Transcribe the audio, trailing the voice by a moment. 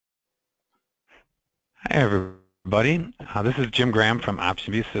Hi, everybody. This is Jim Graham from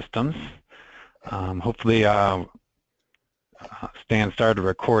OptionVue Systems. Hopefully, Stan started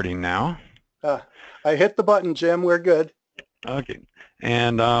recording now. I hit the button, Jim. We're good. Okay.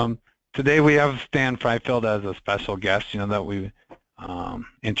 And today we have Stan Freifeld as a special guest, that we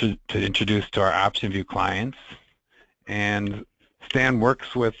to introduce to our OptionVue clients. And Stan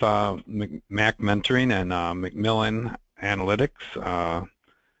works with Mac Mentoring and McMillan Analytics.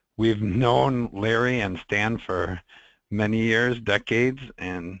 We've known Larry and Stan for many years, decades,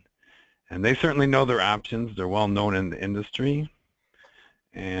 and they certainly know their options. They're well known in the industry,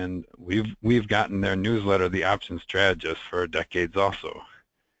 and we've gotten their newsletter, The Option Strategist, for decades also.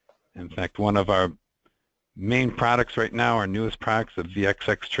 In fact, one of our main products right now, our newest products, the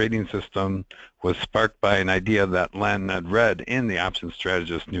VXX trading system, was sparked by an idea that Len had read in the Option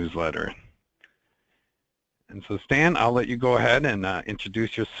Strategist newsletter. And so, Stan, I'll let you go ahead and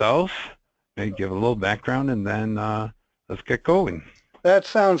introduce yourself, maybe give a little background, and then let's get going. That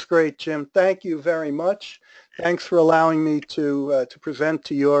sounds great, Jim. Thank you very much. Thanks for allowing me to present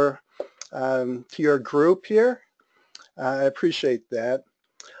to your group here. I appreciate that.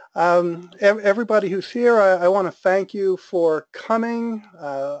 Everybody who's here, I want to thank you for coming.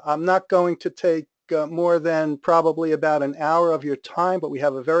 I'm not going to take more than probably about an hour of your time, but we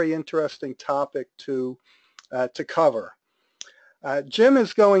have a very interesting topic to cover. Jim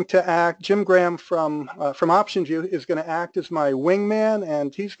is going to act, Jim Graham from OptionVue is going to act as my wingman,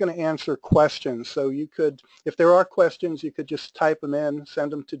 and he's going to answer questions. So you could, if there are questions, you could just type them in,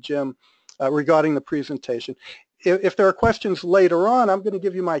 send them to Jim regarding the presentation. If there are questions later on, I'm going to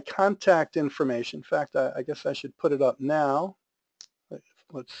give you my contact information. In fact, I guess I should put it up now.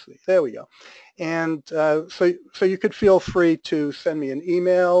 Let's see, there we go. And so you could feel free to send me an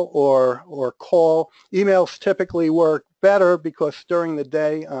email or call. Emails typically work better because during the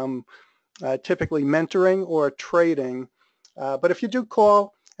day I'm typically mentoring or trading. But if you do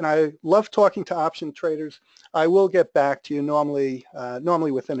call, and I love talking to option traders, I will get back to you normally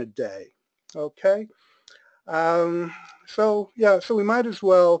within a day. Okay. So we might as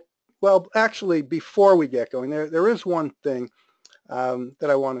well actually, before we get going, there is one thing that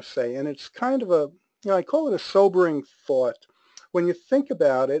I want to say, and it's kind of a, I call it a sobering thought. When you think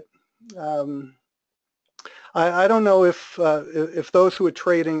about it, I don't know if those who are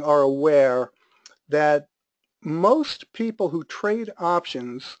trading are aware that most people who trade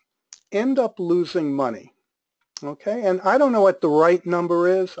options end up losing money. Okay, and I don't know what the right number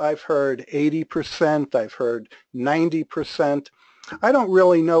is. I've heard 80%, I've heard 90%. I don't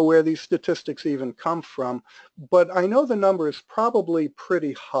really know where these statistics even come from, but I know the number is probably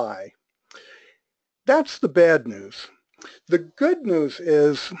pretty high. That's the bad news. The good news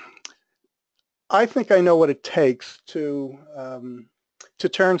is I think I know what it takes to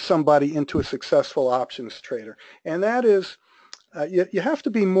turn somebody into a successful options trader, and that is you have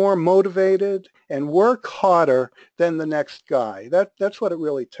to be more motivated and work harder than the next guy. That's what it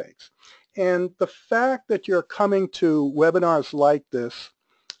really takes. And the fact that you're coming to webinars like this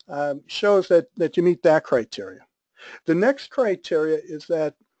shows that you meet that criteria. The next criteria is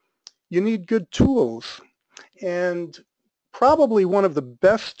that you need good tools. And probably one of the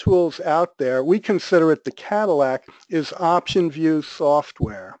best tools out there, we consider it the Cadillac, is OptionVue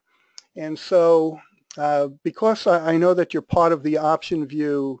software. And so because I know that you're part of the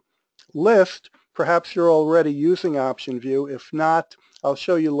OptionVue list, perhaps you're already using OptionVue. If not, I'll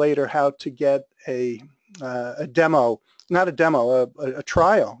show you later how to get a demo, not a demo, a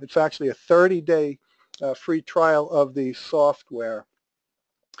trial. It's actually a 30-day free trial of the software.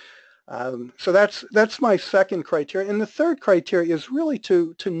 So that's my second criteria. And the third criteria is really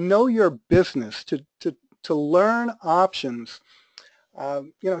to know your business, to learn options.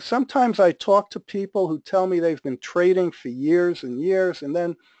 Sometimes I talk to people who tell me they've been trading for years and years, and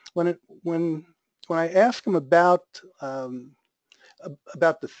then when I ask them about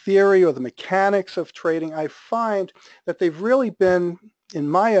the theory or the mechanics of trading, I find that they've really been, in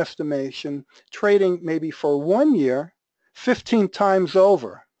my estimation, trading maybe for 1 year, 15 times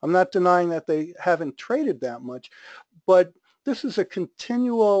over. I'm not denying that they haven't traded that much, but this is a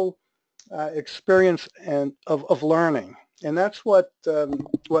continual experience of learning. And that's what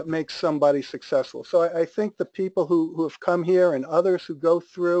makes somebody successful. So I think the people who have come here and others who go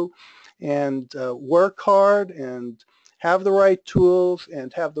through and work hard and have the right tools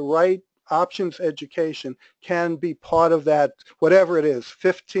and have the right options education can be part of that, whatever it is,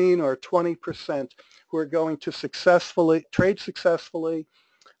 15 or 20% who are going to trade successfully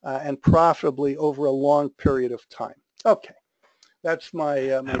and profitably over a long period of time. Okay, That's my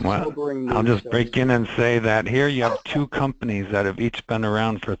my And what, sobering I'll news, just break in and say that here you have two companies that have each been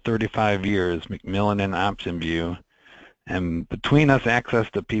around for 35 years, McMillan and OptionVue. And between us, access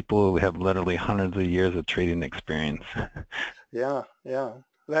to people who have literally hundreds of years of trading experience. Yeah, yeah.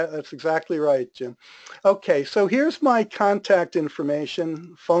 That's exactly right, Jim. Okay, so here's my contact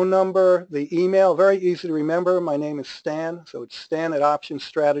information, phone number, the email, very easy to remember. My name is Stan, so it's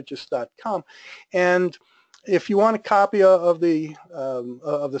stan@optionstrategist.com. And if you want a copy of the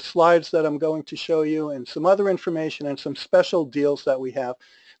slides that I'm going to show you and some other information and some special deals that we have,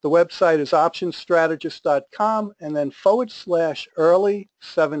 the website is optionstrategist.com and then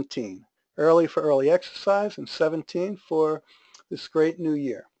 /early17. Early for early exercise and 17 for this great new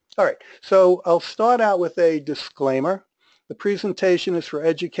year. All right, so I'll start out with a disclaimer. The presentation is for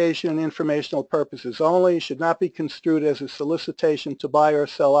education and informational purposes only, should not be construed as a solicitation to buy or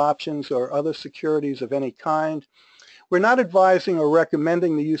sell options or other securities of any kind. We're not advising or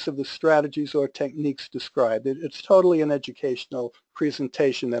recommending the use of the strategies or techniques described. It's totally an educational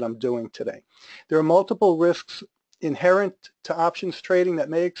presentation that I'm doing today. There are multiple risks inherent to options trading that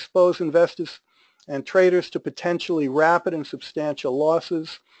may expose investors and traders to potentially rapid and substantial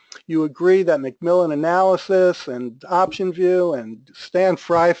losses. You agree that McMillan Analysis and OptionVue and Stan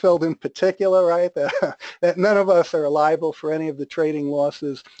Freifeld in particular, right, that none of us are liable for any of the trading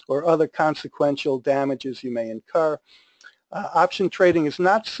losses or other consequential damages you may incur. Option trading is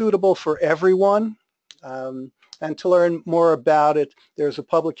not suitable for everyone. And to learn more about it, there's a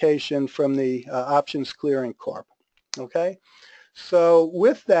publication from the Options Clearing Corp. Okay, so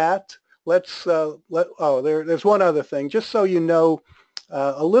with that, there's one other thing, just so you know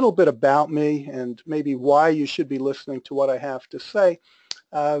a little bit about me and maybe why you should be listening to what I have to say.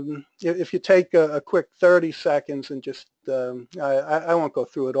 If you take a quick 30 seconds and just, I won't go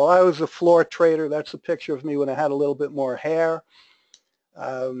through it all. I was a floor trader. That's a picture of me when I had a little bit more hair.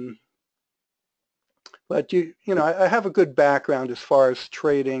 But you know, I have a good background as far as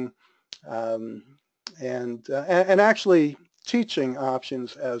trading and actually teaching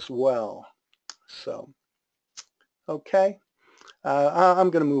options as well. So, okay, I'm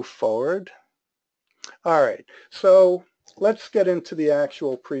going to move forward. All right, so let's get into the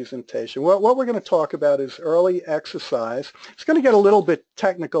actual presentation. What we're going to talk about is early exercise. It's going to get a little bit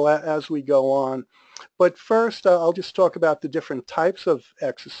technical as we go on, but first I'll just talk about the different types of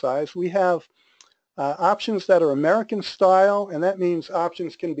exercise. We have options that are American style, and that means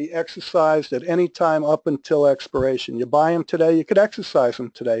options can be exercised at any time up until expiration. You buy them today, you could exercise them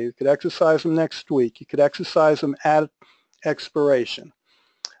today, you could exercise them next week, you could exercise them at expiration.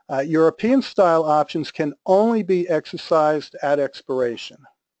 European style options can only be exercised at expiration.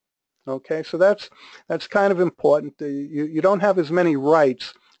 Okay, so that's kind of important. You don't have as many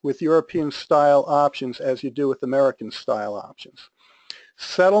rights with European style options as you do with American style options.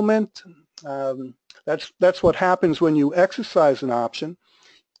 Settlement, that's what happens when you exercise an option.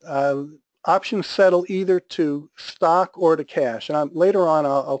 Options settle either to stock or to cash. And later on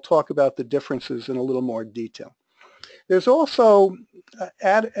I'll talk about the differences in a little more detail. There's also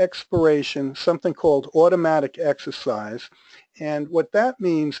at expiration something called automatic exercise. And what that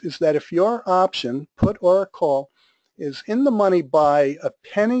means is that if your option, put or a call, is in the money by a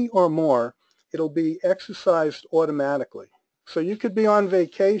penny or more, it'll be exercised automatically. So you could be on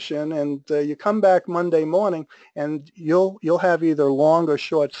vacation and you come back Monday morning and you'll have either long or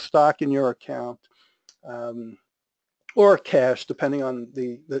short stock in your account or cash, depending on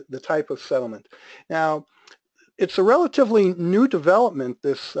the type of settlement. Now, it's a relatively new development,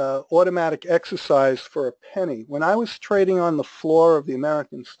 this automatic exercise for a penny. When I was trading on the floor of the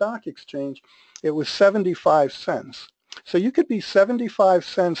American Stock Exchange, it was 75 cents. So you could be 75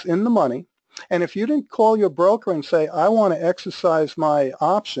 cents in the money, and if you didn't call your broker and say, I want to exercise my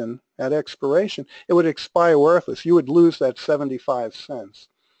option at expiration, it would expire worthless. You would lose that 75 cents.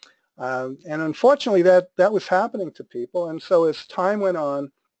 And unfortunately, that was happening to people, and so as time went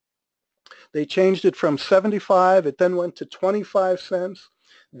on, they changed it from 75, it then went to 25 cents,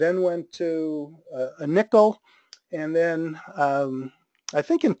 then went to a nickel, and then I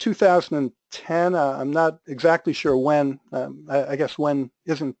think in 2010, I'm not exactly sure when, I guess when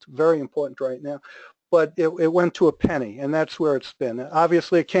isn't very important right now, but it went to a penny, and that's where it's been.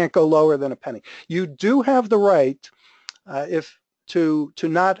 Obviously, it can't go lower than a penny. You do have the right to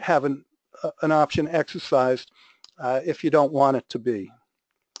not have an option exercised if you don't want it to be.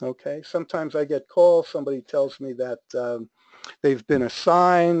 Okay, sometimes I get calls, somebody tells me that they've been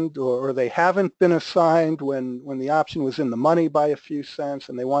assigned or they haven't been assigned when the option was in the money by a few cents,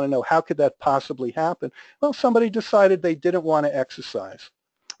 and they want to know how could that possibly happen. Well, somebody decided they didn't want to exercise.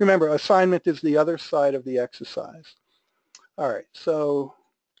 Remember, assignment is the other side of the exercise. All right, so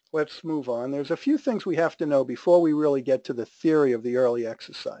let's move on. There's a few things we have to know before we really get to the theory of the early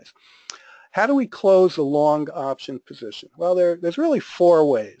exercise. How do we close a long option position? Well, there's really four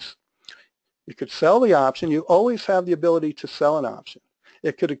ways. You could sell the option. You always have the ability to sell an option.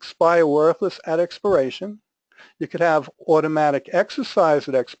 It could expire worthless at expiration. You could have automatic exercise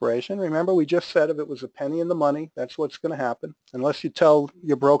at expiration. Remember, we just said if it was a penny in the money, that's what's going to happen, unless you tell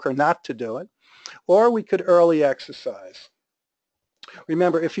your broker not to do it. Or we could early exercise.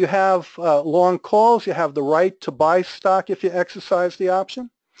 Remember, if you have long calls, you have the right to buy stock if you exercise the option.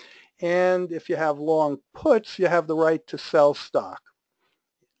 And if you have long puts, you have the right to sell stock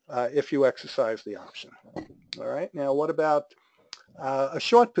if you exercise the option. All right, now what about a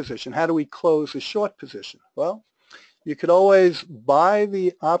short position? How do we close a short position? Well, you could always buy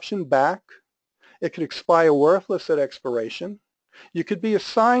the option back. It could expire worthless at expiration. You could be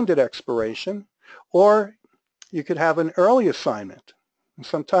assigned at expiration, or you could have an early assignment. And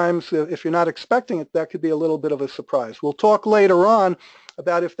sometimes if you're not expecting it, that could be a little bit of a surprise. We'll talk later on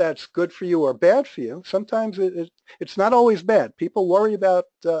about if that's good for you or bad for you. Sometimes it's not always bad. People worry about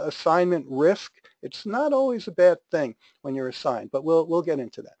assignment risk. It's not always a bad thing when you're assigned, but we'll get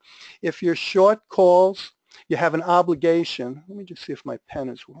into that. If you're short calls, you have an obligation. Let me just see if my pen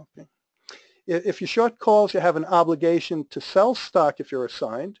is working. If you're short calls, you have an obligation to sell stock if you're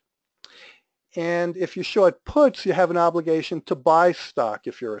assigned. And if you're short puts, you have an obligation to buy stock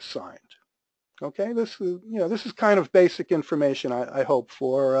if you're assigned. Okay, this is kind of basic information, I hope,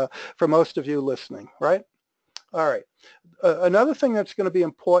 for most of you listening, right? All right. Another thing that's going to be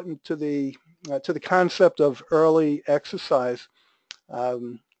important to the concept of early exercise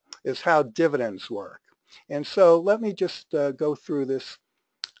is how dividends work. And so let me just go through this.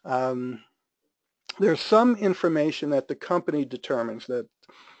 There's some information that the company determines that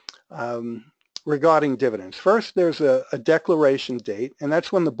regarding dividends. First, there's a declaration date, and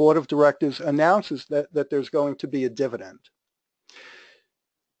that's when the board of directors announces that there's going to be a dividend.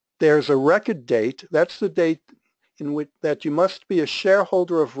 There's a record date. That's the date in which that you must be a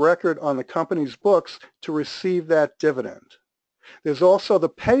shareholder of record on the company's books to receive that dividend. There's also the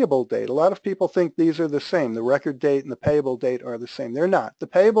payable date. A lot of people think these are the same. The record date and the payable date are the same. They're not. The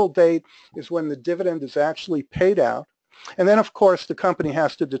payable date is when the dividend is actually paid out. And then, of course, the company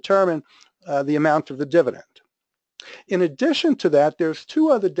has to determine the amount of the dividend. In addition to that, there's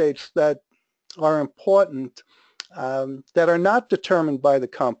two other dates that are important that are not determined by the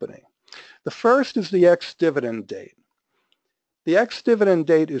company. The first is the ex-dividend date. The ex-dividend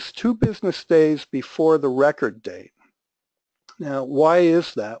date is 2 business days before the record date. Now, why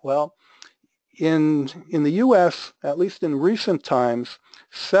is that? Well, in the U.S., at least in recent times,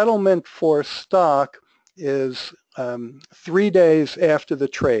 settlement for stock is 3 days after the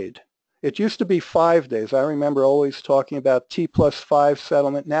trade. It used to be 5 days. I remember always talking about T+5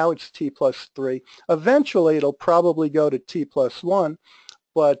 settlement. Now it's T+3. Eventually, it'll probably go to T+1,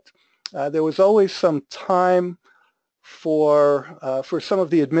 but there was always some time for some of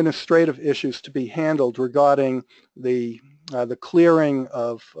the administrative issues to be handled regarding the clearing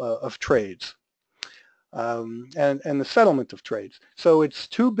of trades and the settlement of trades. So it's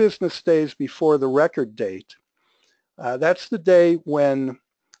 2 business days before the record date. That's the day when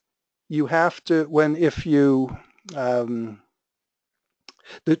you have to, if you, the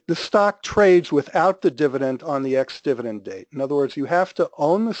stock trades without the dividend on the ex-dividend date. In other words, you have to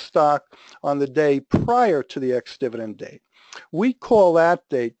own the stock on the day prior to the ex-dividend date. We call that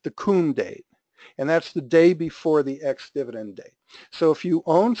date the Kuhn date, and that's the day before the ex-dividend date. So if you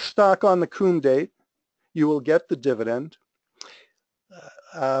own stock on the Kuhn date, you will get the dividend.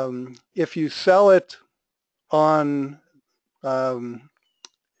 If you sell it on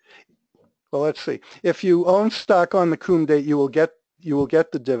well, let's see. If you own stock on the Kuhn date, you will get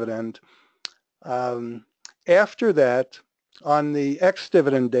the dividend. After that, on the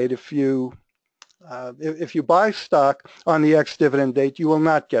ex-dividend date, if you buy stock on the ex-dividend date, you will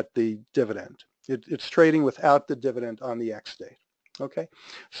not get the dividend. It's trading without the dividend on the ex date. Okay.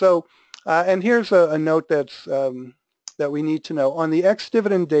 So, and here's a note that's that we need to know. On the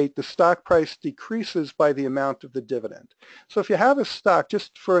ex-dividend date, the stock price decreases by the amount of the dividend. So if you have a stock,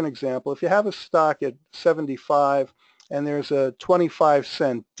 just for an example, if you have a stock at 75 and there's a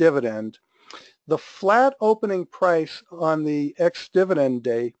 25-cent dividend, the flat opening price on the ex-dividend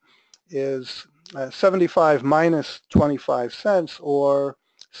day is 75 minus 25 cents, or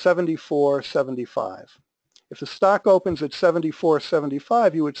 74.75. If the stock opens at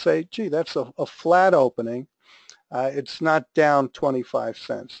 74.75, you would say, gee, that's a flat opening. It's not down 25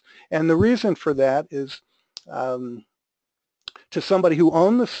 cents. And the reason for that is to somebody who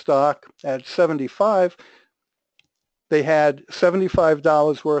owned the stock at 75, they had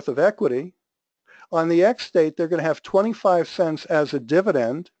 $75 worth of equity. On the X date, they're going to have 25 cents as a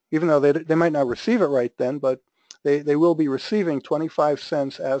dividend, even though they might not receive it right then, but they will be receiving 25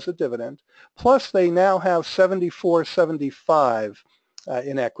 cents as a dividend. Plus, they now have $74.75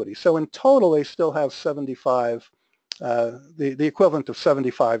 in equity. So in total, they still have 75, the equivalent of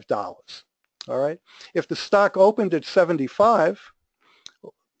 $75. All right. If the stock opened at 75,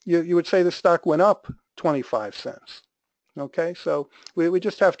 you would say the stock went up 25 cents. Okay, so we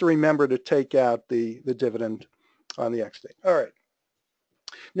just have to remember to take out the dividend on the X date. All right.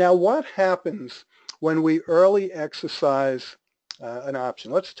 Now, what happens when we early exercise an option?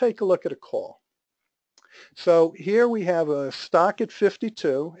 Let's take a look at a call. So here we have a stock at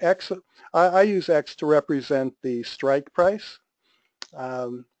 52. X, I use X to represent the strike price.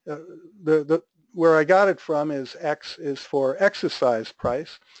 Where I got it from is X is for exercise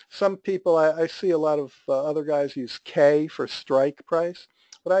price. Some people, I see a lot of other guys use K for strike price,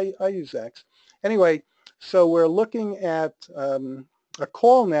 but I use X. Anyway, so we're looking at a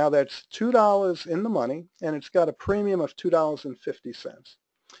call now that's $2 in the money, and it's got a premium of $2.50.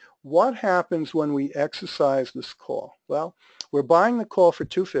 What happens when we exercise this call? Well, we're buying the call for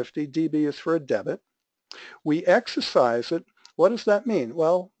 $2.50. DB is for a debit. We exercise it. What does that mean?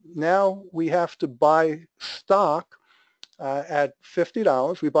 Well, now we have to buy stock at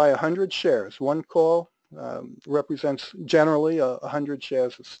 $50. We buy 100 shares. One call represents generally 100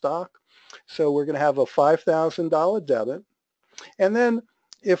 shares of stock. So we're going to have a $5,000 debit. And then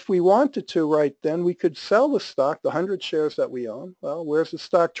if we wanted to right then, we could sell the stock, the 100 shares that we own. Well, where's the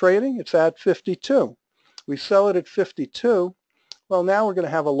stock trading? It's at 52. We sell it at 52. Well, now we're going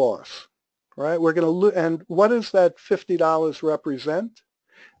to have a loss. Right, we're going to and what does that $50 represent?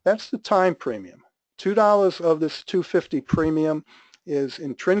 That's the time premium. $2 of this $2.50 premium is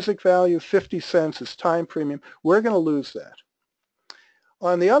intrinsic value. 50 cents is time premium. We're going to lose that.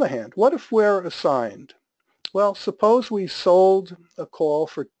 On the other hand, what if we're assigned? Well, suppose we sold a call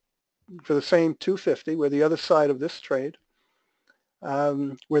for the same $2.50. We're the other side of this trade.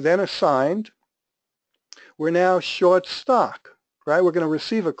 We're then assigned. We're now short stock. Right, we're going to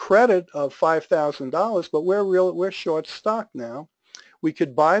receive a credit of $5,000, but we're short stock now. We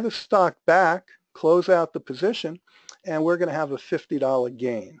could buy the stock back, close out the position, and we're going to have a $50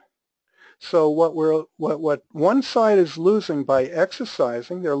 gain. So what one side is losing by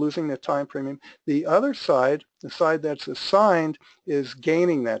exercising, they're losing their time premium. The other side, the side that's assigned, is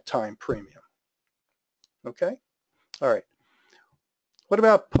gaining that time premium. Okay? All right. What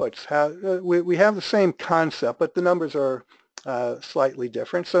about puts? We have the same concept, but the numbers are slightly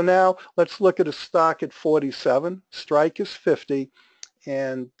different. So now let's look at a stock at 47. Strike is 50,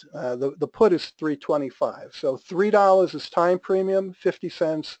 and the put is 325. So $3 is time premium. 50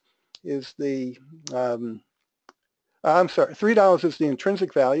 cents is the I'm sorry, $3 is the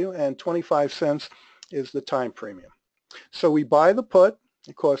intrinsic value, and 25 cents is the time premium. So we buy the put.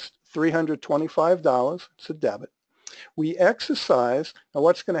 It costs $325. It's a debit. We exercise. Now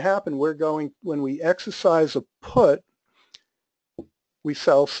what's going to happen? When we exercise a put, we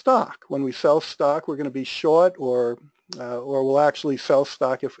sell stock. When we sell stock, we're going to be short, or we'll actually sell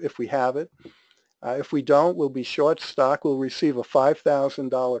stock if we have it. If we don't, we'll be short stock. We'll receive a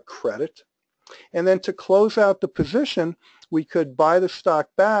 $5,000 credit. And then to close out the position, we could buy the stock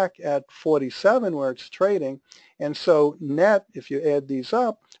back at 47 where it's trading. And so net, if you add these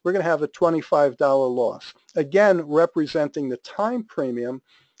up, we're going to have a $25 loss. Again, representing the time premium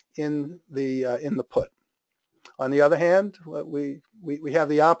in the put. On the other hand, we have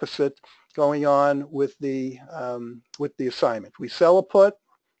the opposite going on with the assignment. We sell a put.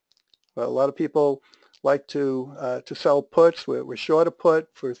 Well, a lot of people like to sell puts. We're short a put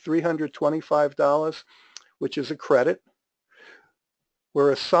for $325, which is a credit.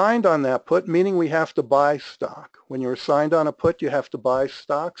 We're assigned on that put, meaning we have to buy stock. When you're assigned on a put, you have to buy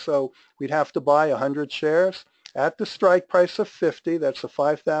stock. So we'd have to buy 100 shares at the strike price of 50. That's a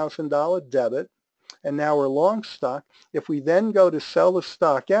 $5,000 debit. And now we're long stock. If we then go to sell the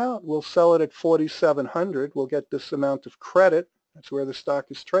stock out, we'll sell it at 4,700. We'll get this amount of credit. That's where the stock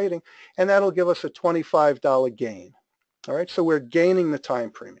is trading. And that'll give us a $25 gain. All right, so we're gaining the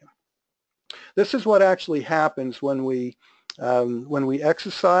time premium. This is what actually happens when we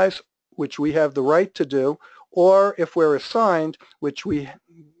exercise, which we have the right to do, or if we're assigned, which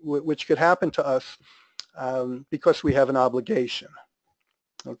could happen to us because we have an obligation.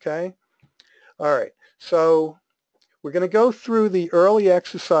 Okay? All right, so we're going to go through the early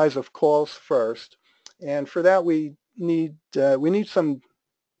exercise of calls first, and for that we need some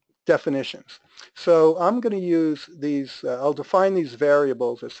definitions. So I'm going to use these, I'll define these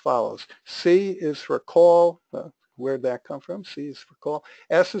variables as follows. C is for call, Where'd that come from? C is for call.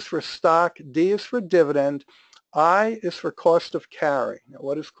 S is for stock. D is for dividend. I is for cost of carry. Now,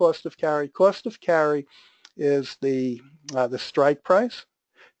 what is cost of carry? Cost of carry is the strike price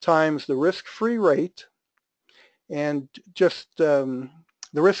times the risk-free rate, and just the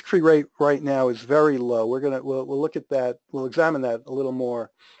risk-free rate right now is very low. We'll look at that. We'll examine that a little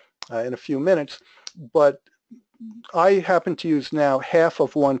more in a few minutes, but I happen to use now half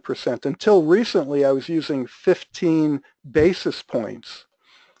of 1%. Until recently, I was using 15 basis points.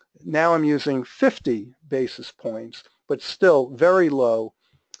 Now I'm using 50 basis points, but still very low,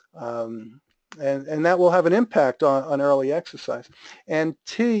 and that will have an impact on early exercise. And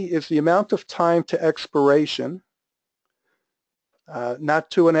T is the amount of time to expiration, not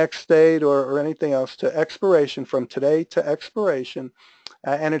to an X date or anything else, to expiration, from today to expiration,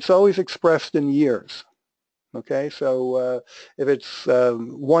 and it's always expressed in years. Okay, so if it's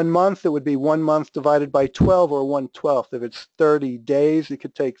 1 month, it would be 1 month divided by 12, or 1/12. If it's 30 days, you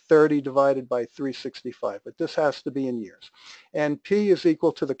could take 30 divided by 365, but this has to be in years. And P is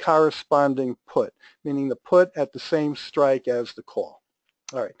equal to the corresponding put, meaning the put at the same strike as the call.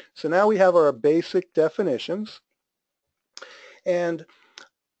 All right, so now we have our basic definitions. And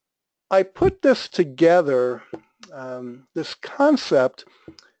I put this together, this concept,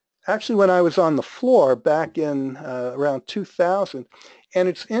 actually when I was on the floor back in around 2000, and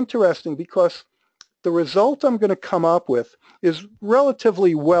it's interesting because the result I'm going to come up with is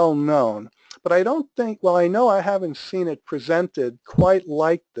relatively well known, but I don't think, well, I know I haven't seen it presented quite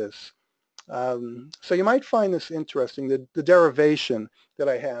like this. So you might find this interesting, the derivation that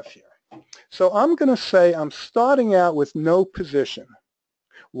I have here. So I'm going to say I'm starting out with no position.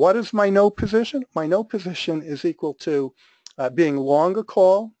 What is my no position? My no position is equal to being long a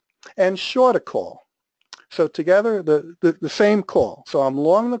call and short a call. So together, the same call. So I'm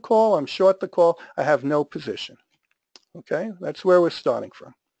long the call, I'm short the call, I have no position. Okay, that's where we're starting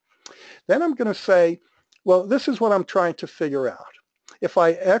from. Then I'm going to say, well, this is what I'm trying to figure out. If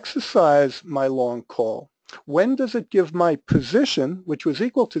I exercise my long call, when does it give my position, which was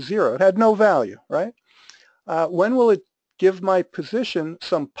equal to 0, it had no value, right? When will it give my position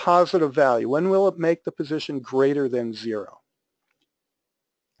some positive value? When will it make the position greater than 0?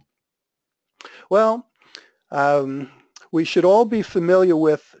 Well, we should all be familiar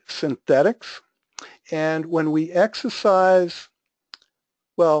with synthetics, and when we exercise,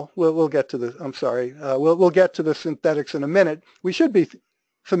 well, we'll get to the, I'm sorry, we'll get to the synthetics in a minute. We should be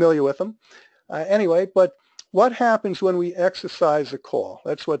familiar with them anyway, but what happens when we exercise a call?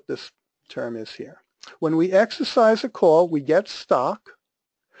 That's what this term is here. When we exercise a call, we get stock,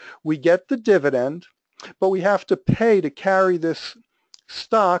 we get the dividend, but we have to pay to carry this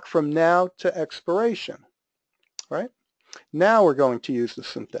stock from now to expiration, right? Now we're going to use the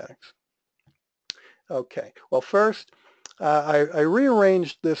synthetics. Okay, well first, I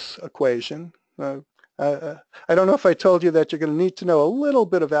rearranged this equation. I don't know if I told you that you're going to need to know a little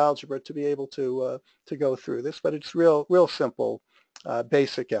bit of algebra to be able to go through this, but it's real simple,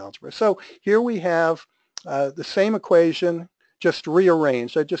 basic algebra. So here we have the same equation, just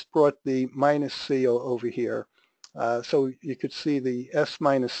rearranged. I just brought the minus c over here so you could see the s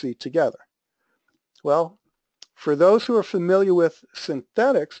minus c together. Well, for those who are familiar with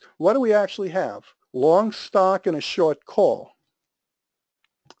synthetics, what do we actually have? Long stock and a short call.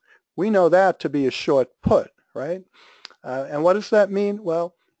 We know that to be a short put, right? And what does that mean?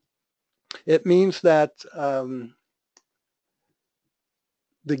 Well, it means that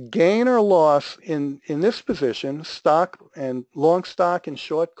the gain or loss in this position, stock and long stock and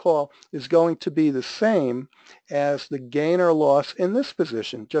short call, is going to be the same as the gain or loss in this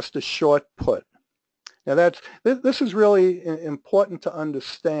position, just a short put. Now this is really important to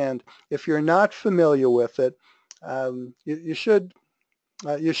understand. If you're not familiar with it, you should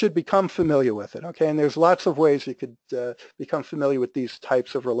become familiar with it, okay? And there's lots of ways you could become familiar with these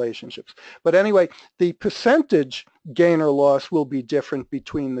types of relationships. But anyway, the percentage gain or loss will be different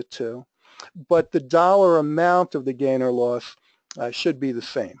between the two, but the dollar amount of the gain or loss should be the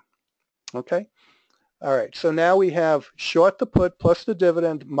same, okay? All right, so now we have short the put plus the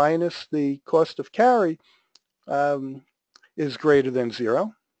dividend minus the cost of carry is greater than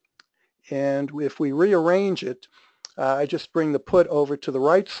 0. And if we rearrange it, I just bring the put over to the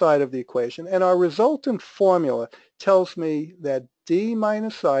right side of the equation, and our resultant formula tells me that D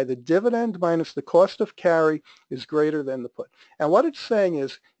minus I, the dividend minus the cost of carry, is greater than the put. And what it's saying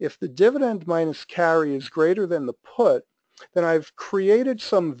is, if the dividend minus carry is greater than the put, then I've created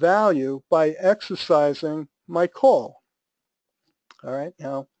some value by exercising my call. All right,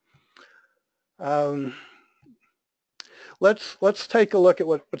 now let's take a look at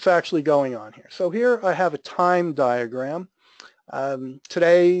what's actually going on here. So here I have a time diagram.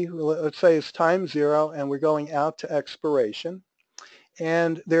 Today, let's say it's time 0, and we're going out to expiration.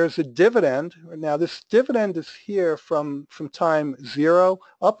 And there's a dividend. Now, this dividend is here from time 0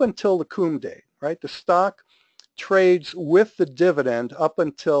 up until the cum date, right? The stock trades with the dividend up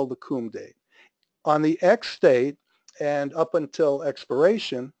until the cum date. On the X date and up until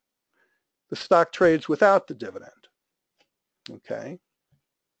expiration, the stock trades without the dividend. Okay.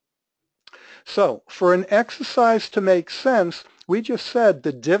 So for an exercise to make sense, we just said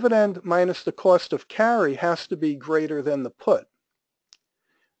the dividend minus the cost of carry has to be greater than the put.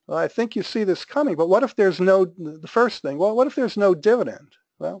 Well, I think you see this coming, but what if there's no, the first thing, well, what if there's no dividend?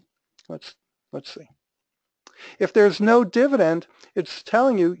 Well, let's see. If there's no dividend, it's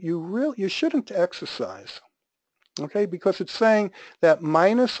telling you you shouldn't exercise, okay, because it's saying that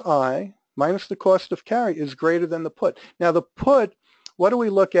minus I, minus the cost of carry, is greater than the put. Now the put, what do we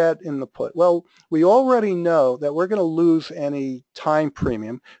look at in the put? Well, we already know that we're going to lose any time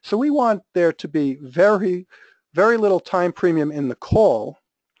premium, so we want there to be very, very little time premium in the call.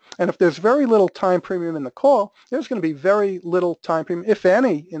 And if there's very little time premium in the call, there's going to be very little time premium, if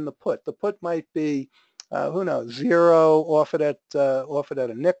any, in the put. The put might be, who knows, 0, offered at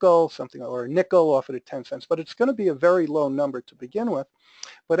a nickel, something, or a nickel offered at 10 cents. But it's going to be a very low number to begin with.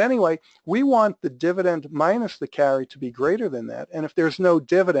 But anyway, we want the dividend minus the carry to be greater than that. And if there's no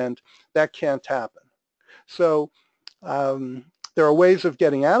dividend, that can't happen. So there are ways of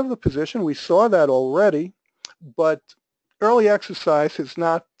getting out of the position. We saw that already. But early exercise is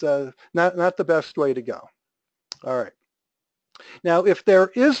not the best way to go. All right. Now, if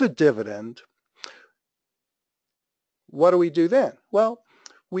there is a dividend, what do we do then? Well,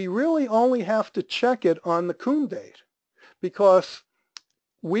 we really only have to check it on the cum date, because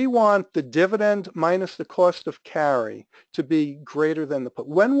we want the dividend minus the cost of carry to be greater than the put.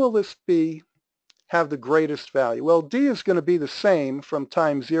 When will this have the greatest value? Well, D is going to be the same from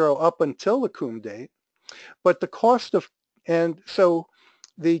time 0 up until the cum date, but the cost of, and so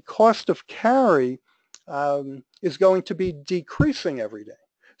the cost of carry is going to be decreasing every day.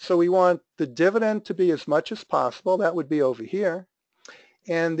 So we want the dividend to be as much as possible. That would be over here.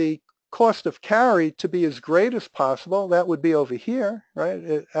 And the cost of carry to be as great as possible. That would be over here,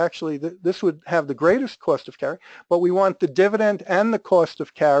 right? Actually, this would have the greatest cost of carry. But we want the dividend and the cost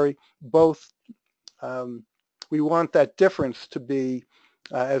of carry both. We want that difference to be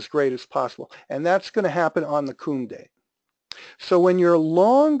as great as possible. And that's going to happen on the cum date. So when you're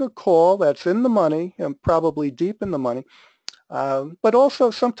long a call that's in the money, and probably deep in the money, but also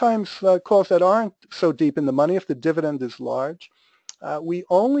sometimes calls that aren't so deep in the money if the dividend is large, we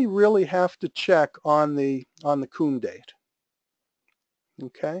only really have to check on the cum date.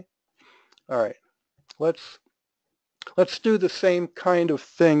 Okay? All right. Let's do the same kind of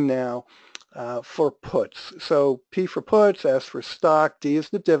thing now for puts. So P for puts, S for stock, D is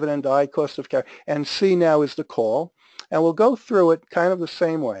the dividend, I cost of carry, and C now is the call. And we'll go through it kind of the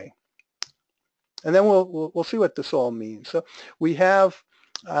same way. And then we'll see what this all means. So we have,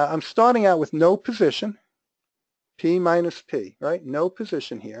 I'm starting out with no position, P minus P, right? No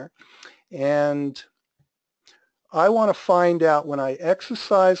position here. And I want to find out when I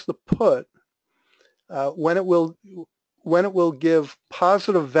exercise the put, when it will give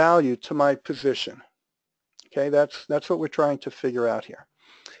positive value to my position. Okay, that's what we're trying to figure out here.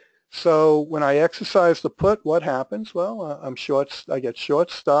 So when I exercise the put, what happens? Well, I get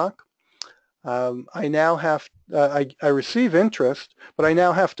short stock. I now have, I receive interest, but I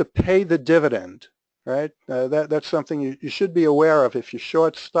now have to pay the dividend, right? That's something you should be aware of. If you're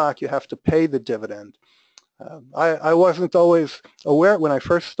short stock, you have to pay the dividend. I wasn't always aware when I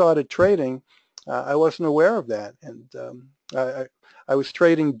first started trading. I wasn't aware of that, and I was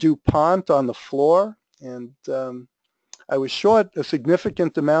trading DuPont on the floor, and I was short a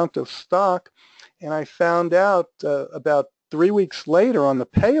significant amount of stock, and I found out about 3 weeks later on the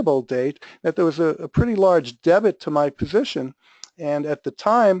payable date that there was a pretty large debit to my position. And at the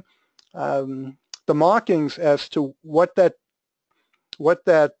time, the markings as to what that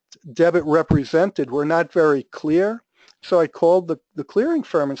debit represented were not very clear. So I called the clearing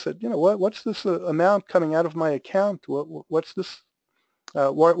firm and said, you know, what's this amount coming out of my account? What's this?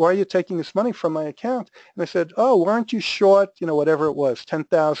 Why are you taking this money from my account? And they said, oh, weren't you short, you know, whatever it was,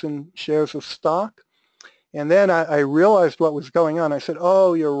 10,000 shares of stock? And then I realized what was going on. I said,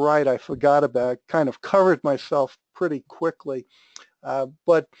 oh, you're right, I forgot about it. Kind of covered myself pretty quickly.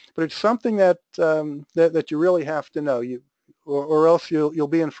 But it's something that you really have to know, or else you'll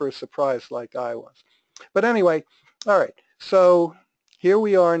be in for a surprise like I was. But anyway, all right, so here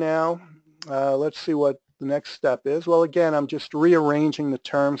we are now. Let's see what the next step is? Well, again, I'm just rearranging the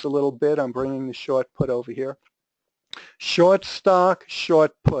terms a little bit. I'm bringing the short put over here. Short stock,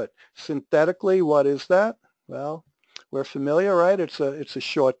 short put. Synthetically, what is that? Well, we're familiar, right? It's a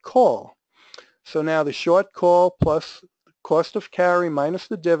short call. So now the short call plus cost of carry minus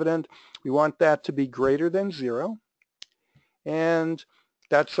the dividend, we want that to be greater than 0. And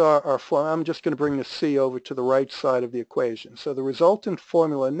that's our formula. I'm just going to bring the C over to the right side of the equation. So the resultant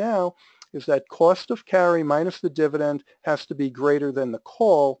formula now is that cost of carry minus the dividend has to be greater than the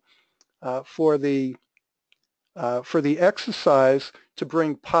call for the exercise to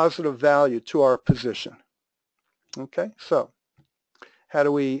bring positive value to our position. Okay, so how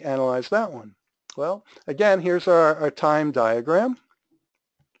do we analyze that one? Well, again, here's our time diagram.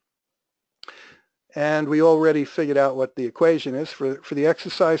 And we already figured out what the equation is. For the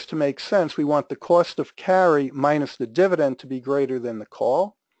exercise to make sense, we want the cost of carry minus the dividend to be greater than the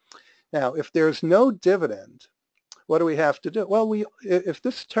call. Now, if there's no dividend, what do we have to do? Well, if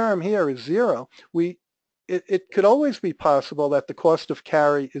this term here is 0, it could always be possible that the cost of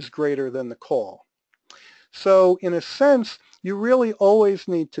carry is greater than the call. So in a sense, you really always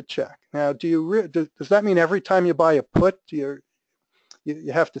need to check. Now, does that mean every time you buy a put, you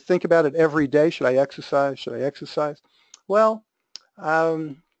have to think about it every day? Should I exercise? Should I exercise? Well,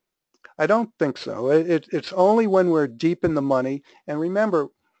 I don't think so. It's only when we're deep in the money. And remember,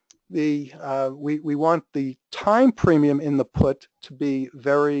 we want the time premium in the put to be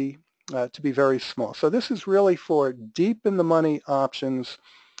very small. So this is really for deep in the money options.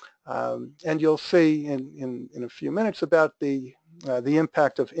 And you'll see in a few minutes about the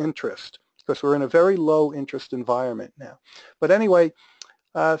impact of interest, because we're in a very low interest environment now. But anyway,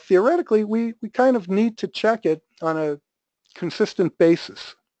 theoretically, we kind of need to check it on a consistent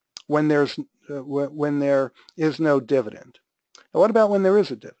basis when there is no dividend. Now, what about when there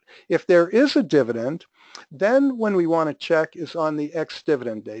is a dividend? If there is a dividend, then when we want to check is on the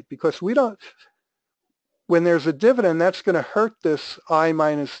ex-dividend date, because when there's a dividend, that's going to hurt this I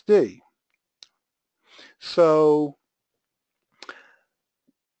minus D. So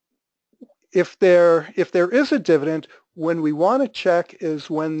if there is a dividend, when we want to check is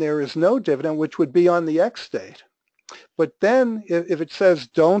when there is no dividend, which would be on the X date. But then if it says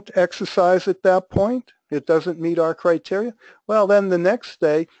don't exercise at that point, it doesn't meet our criteria, well, then the next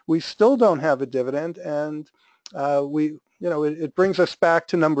day we still don't have a dividend, and it brings us back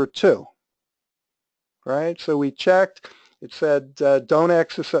to number 2. Right? So we checked, it said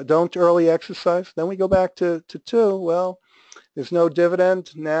don't early exercise. Then we go back to 2. Well, there's no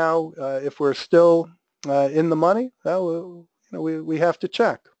dividend. Now, if we're still in the money, well, we have to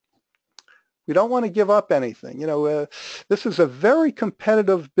check. We don't want to give up anything. This is a very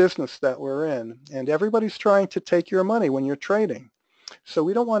competitive business that we're in, and everybody's trying to take your money when you're trading. So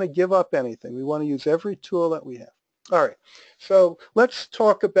we don't want to give up anything. We want to use every tool that we have. All right, so let's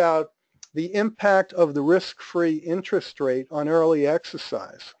talk about the impact of the risk-free interest rate on early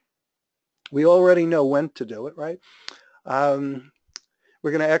exercise. We already know when to do it, right?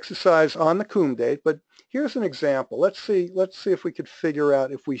 We're going to exercise on the cum date, but here's an example. Let's see if we could figure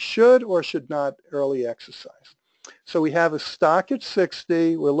out if we should or should not early exercise. So we have a stock at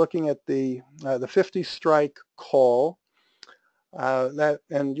 60. We're looking at the 50 strike call.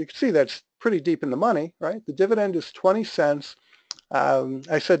 And you can see that's pretty deep in the money, right? The dividend is 20 cents.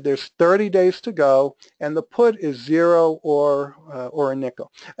 I said there's 30 days to go, and the put is 0 or a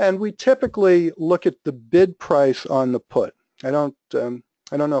nickel. And we typically look at the bid price on the put. I don't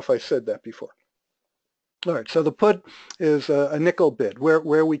know if I said that before. All right, so the put is a nickel bid,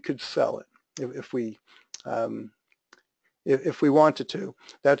 where we could sell it if we wanted to.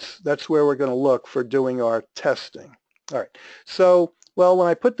 That's where we're going to look for doing our testing. All right, so well, when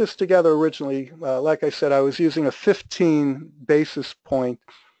I put this together originally, like I said, I was using a 15 basis points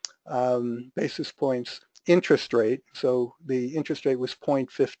interest rate. So the interest rate was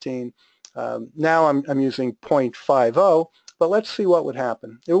 0.15. Now I'm using 0.50. But let's see what would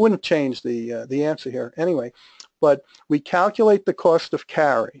happen. It wouldn't change the answer here anyway. But we calculate the cost of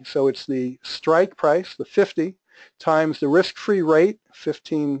carry. So it's the strike price, the 50, times the risk-free rate,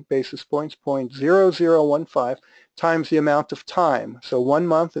 15 basis points, 0.0015, times the amount of time. So 1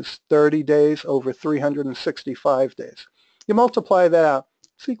 month is 30 days over 365 days. You multiply that out,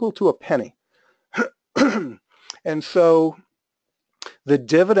 it's equal to a penny. And so the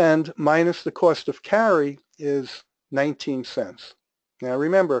dividend minus the cost of carry is 19 cents. Now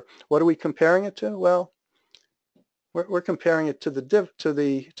remember, what are we comparing it to? Well, we're comparing it to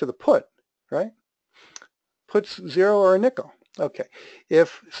the put, right? Put's 0 or a nickel. Okay.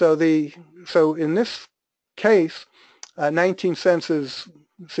 So in this case, 19 cents is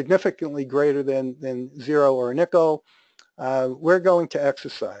significantly greater than 0 or a nickel, we're going to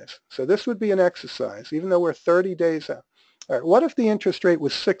exercise. So this would be an exercise, even though we're 30 days out. All right, what if the interest rate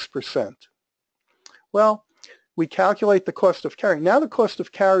was 6%? Well, we calculate the cost of carry. Now the cost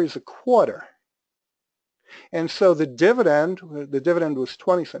of carry is a quarter. And so the dividend was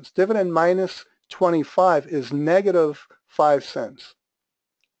 20 cents. Dividend minus 25 is negative 5 cents.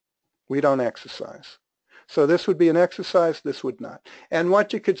 We don't exercise. So this would be an exercise, this would not. And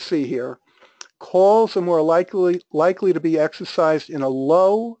what you could see here, calls are more likely to be exercised in a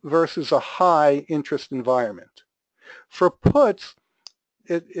low versus a high interest environment. For puts,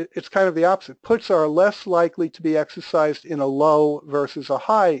 it's kind of the opposite. Puts are less likely to be exercised in a low versus a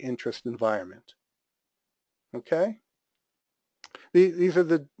high interest environment. Okay? These are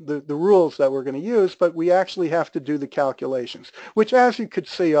the rules that we're going to use, but we actually have to do the calculations, which, as you could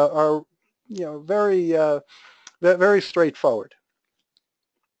see, are very straightforward.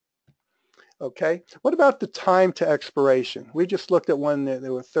 Okay? What about the time to expiration? We just looked at one that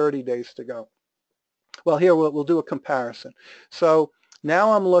there were 30 days to go. Well, here we'll do a comparison. So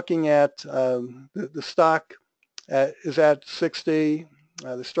now I'm looking at the stock is at 60.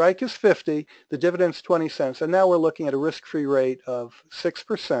 The strike is 50, the dividend's 20 cents, and now we're looking at a risk-free rate of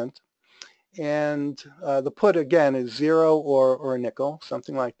 6%, and the put again is 0 or a nickel,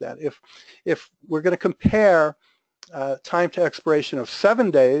 something like that. If we're going to compare time to expiration of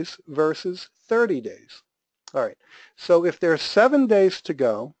 7 days versus 30 days. All right, so if there's 7 days to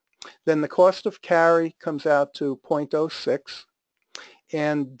go, then the cost of carry comes out to 0.06.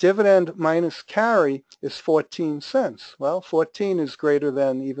 And dividend minus carry is 14 cents. Well, 14 is greater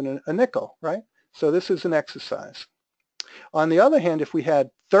than even a nickel, right? So this is an exercise. On the other hand, if we had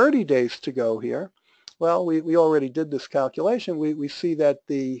 30 days to go here, well, we already did this calculation. We see that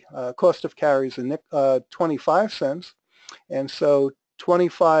the cost of carry is 25 cents. And so 20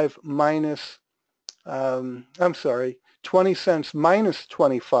 cents minus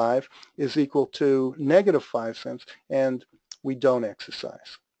 25 is equal to negative 5 cents. And we don't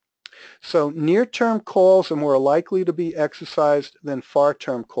exercise. So near-term calls are more likely to be exercised than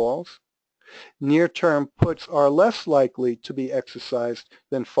far-term calls. Near-term puts are less likely to be exercised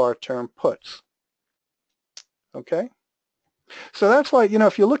than far-term puts. Okay? So that's why,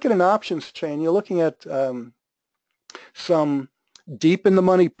 if you look at an options chain, you're looking at some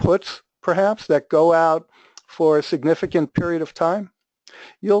deep-in-the-money puts, perhaps, that go out for a significant period of time.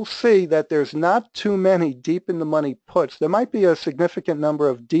 You'll see that there's not too many deep-in-the-money puts. There might be a significant number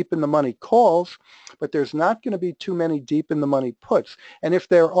of deep-in-the-money calls, but there's not going to be too many deep-in-the-money puts. And if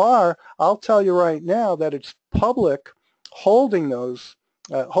there are, I'll tell you right now that it's public holding those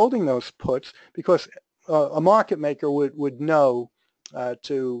puts, because a market maker would know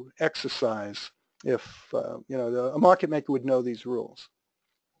to exercise if, a market maker would know these rules.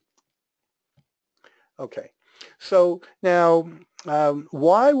 Okay. So now,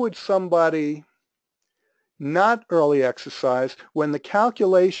 why would somebody not early exercise when the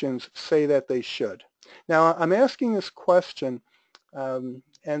calculations say that they should? Now, I'm asking this question and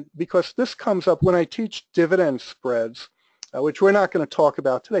because this comes up when I teach dividend spreads, which we're not going to talk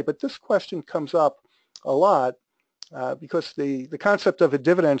about today, but this question comes up a lot because the concept of a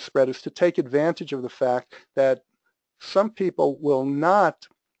dividend spread is to take advantage of the fact that some people will not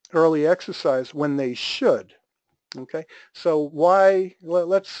early exercise when they should. Okay, so why?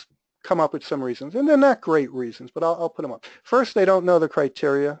 Let's come up with some reasons, and they're not great reasons, but I'll put them up. First, they don't know the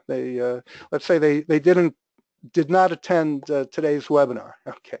criteria. They let's say they did not attend today's webinar.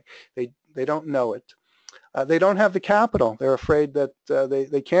 Okay, they don't know it. They don't have the capital. They're afraid that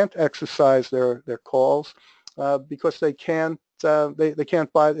they can't exercise their calls because they can't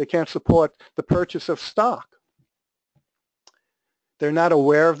support the purchase of stock. They're not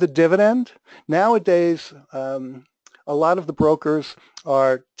aware of the dividend. Nowadays, a lot of the brokers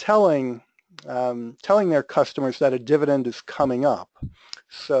are telling their customers that a dividend is coming up.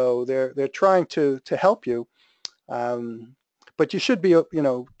 So they're trying to help you. But you should be,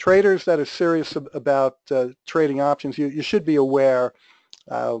 traders that are serious about trading options, you should be aware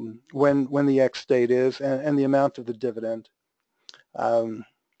when the X date is and the amount of the dividend.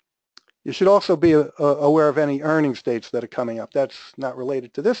 You should also be aware of any earnings dates that are coming up. That's not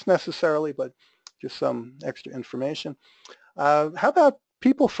related to this necessarily, but just some extra information. How about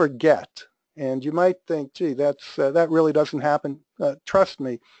people forget? And you might think, gee, that really doesn't happen. Trust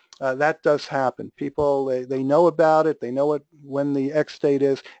me, that does happen. People, they know about it. They know when the X date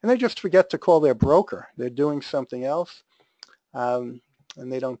is, and they just forget to call their broker. They're doing something else, and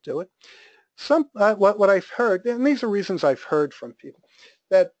they don't do it. What I've heard, and these are reasons I've heard from people,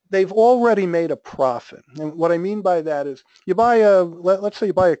 that they've already made a profit. And what I mean by that is you buy let's say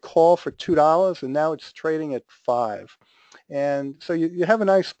you buy a call for $2 and now it's trading at $5. And so you have a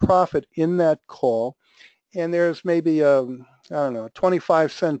nice profit in that call, and there's maybe I don't know, a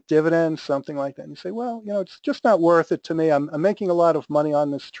 25-cent dividend, something like that. And you say, well, it's just not worth it to me. I'm making a lot of money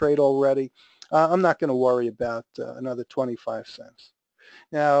on this trade already. I'm not going to worry about another 25 cents.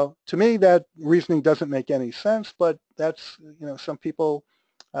 Now, to me, that reasoning doesn't make any sense, but that's, some people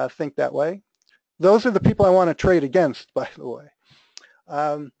think that way. Those are the people I want to trade against, by the way.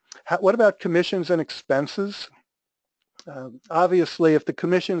 What about commissions and expenses? Obviously, if the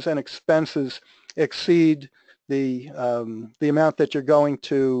commissions and expenses exceed the amount that you're going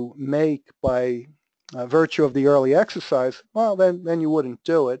to make by virtue of the early exercise, well, then you wouldn't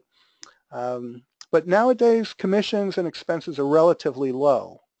do it. But nowadays, commissions and expenses are relatively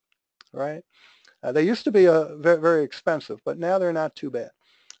low, right? They used to be very, very expensive, but now they're not too bad.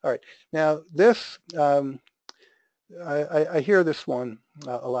 All right, now this, I hear this one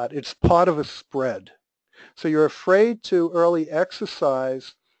a lot. It's part of a spread. So you're afraid to early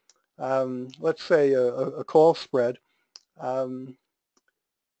exercise, let's say a call spread,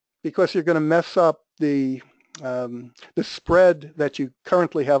 because you're going to mess up the spread that you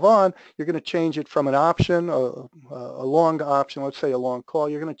currently have on. You're going to change it from an option, a long option, let's say a long call.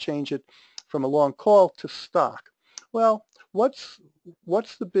 You're going to change it from a long call to stock. Well, what's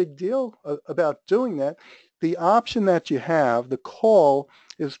the big deal about doing that? The option that you have, the call,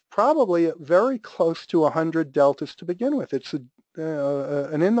 is probably very close to 100 deltas to begin with. It's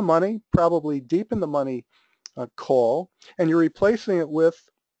an in the money, probably deep in the money call, and you're replacing it with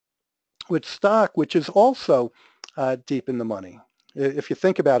stock, which is also deep in the money. If you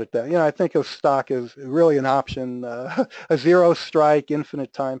think about it, that I think of stock as really an option, a zero strike,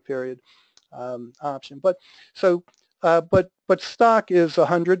 infinite time period option. But so, but stock is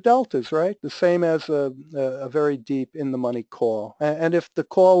 100 deltas, right? The same as a very deep in the money call. And if the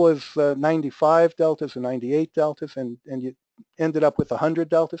call was 95 deltas or 98 deltas, and you ended up with 100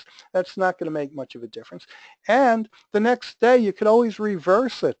 deltas, that's not going to make much of a difference. And the next day, you could always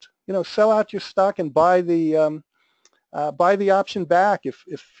reverse it. Sell out your stock and buy the option back if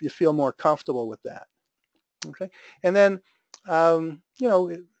you feel more comfortable with that. Okay, and then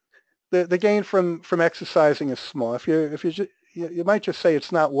the gain from exercising is small. If you might just say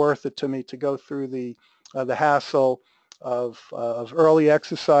it's not worth it to me to go through the hassle of early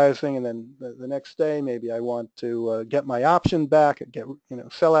exercising, and then the next day maybe I want to get my option back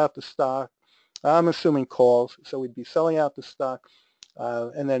and sell out the stock. I'm assuming calls, so we'd be selling out the stock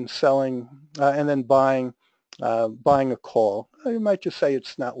and then selling and then buying a call. You might just say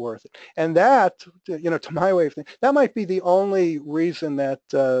it's not worth it. And that, to my way of thinking, that might be the only reason that,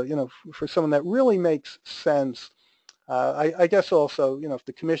 for someone that really makes sense. I guess also, if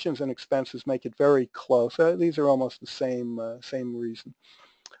the commissions and expenses make it very close, these are almost the same reason.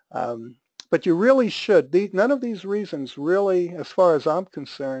 But you really should, none of these reasons really, as far as I'm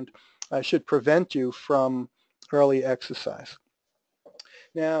concerned, should prevent you from early exercise.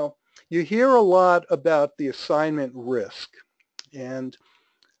 Now, you hear a lot about the assignment risk, and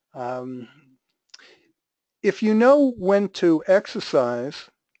if you know when to exercise,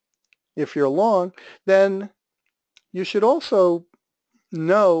 if you're long, then you should also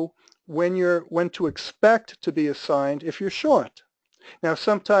know when to expect to be assigned if you're short. Now,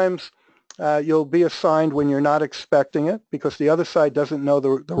 sometimes you'll be assigned when you're not expecting it because the other side doesn't know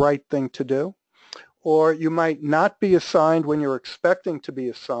the right thing to do. Or you might not be assigned when you're expecting to be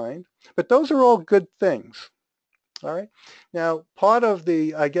assigned. But those are all good things. All right. Now, part of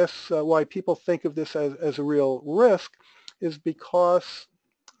the, I guess, why people think of this as a real risk is because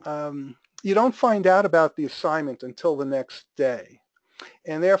you don't find out about the assignment until the next day.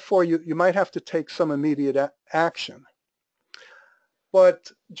 And therefore, you might have to take some immediate action.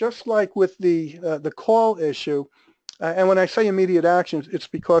 But just like with the call issue, and when I say immediate action, it's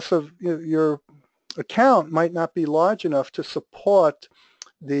because of your account might not be large enough to support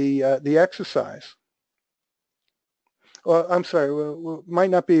the exercise. Or I'm sorry, might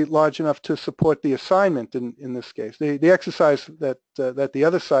not be large enough to support the assignment in this case, the exercise that the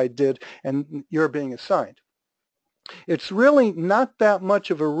other side did and you're being assigned. It's really not that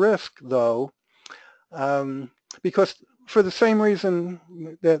much of a risk, though, because for the same reason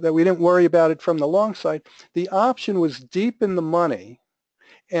that we didn't worry about it from the long side, the option was deep in the money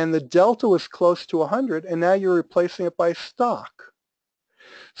and the delta was close to 100, and now you're replacing it by stock.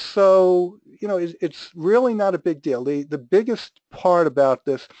 So, it's really not a big deal. The biggest part about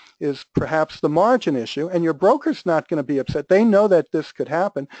this is perhaps the margin issue, and your broker's not going to be upset. They know that this could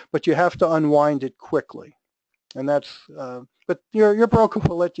happen, but you have to unwind it quickly. And that's, but but your broker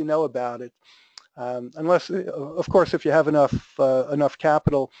will let you know about it. Unless, of course, if you have enough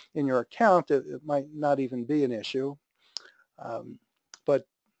capital in your account, it might not even be an issue.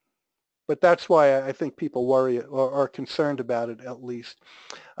 But that's why I think people worry or are concerned about it, at least.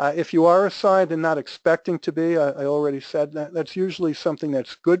 If you are assigned and not expecting to be, I already said that's usually something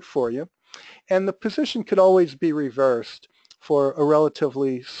that's good for you. And the position could always be reversed for a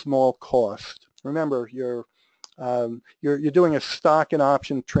relatively small cost. Remember, you're doing a stock and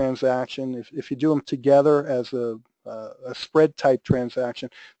option transaction. If you do them together as a spread type transaction,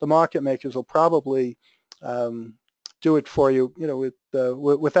 the market makers will probably do it for you,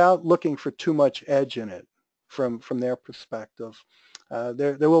 without looking for too much edge in it from their perspective.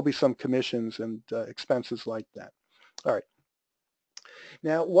 There will be some commissions and expenses like that. All right.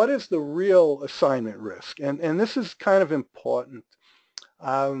 Now, what is the real assignment risk? And this is kind of important.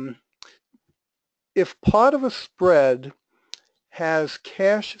 If part of a spread has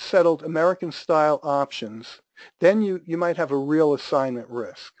cash-settled American-style options, then you might have a real assignment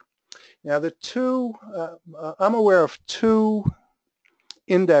risk. Now, I'm aware of two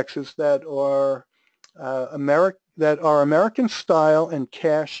indexes that are American style and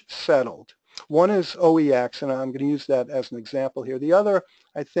cash settled. One is OEX, and I'm going to use that as an example here. The other,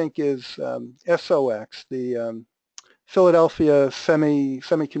 I think, is SOX, the Philadelphia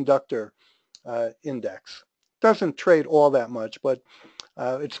Semiconductor Index. Doesn't trade all that much, but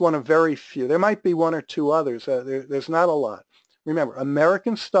it's one of very few. There might be one or two others. There's not a lot. Remember,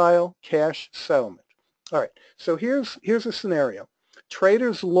 American style cash settlement. All right, so here's a scenario.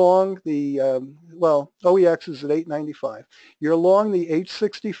 Traders long the, OEX is at 895. You're long the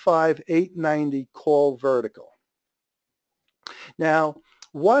 865, 890 call vertical. Now,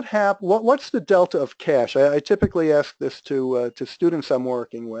 what's the delta of cash? I typically ask this to students I'm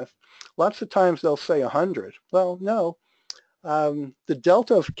working with. Lots of times they'll say 100. Well, no. The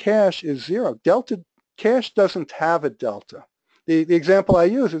delta of cash is 0. Cash doesn't have a delta. The example I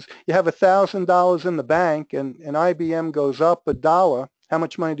use is you have $1,000 in the bank and IBM goes up $1. How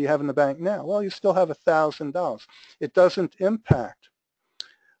much money do you have in the bank now? Well, you still have $1,000. It doesn't impact.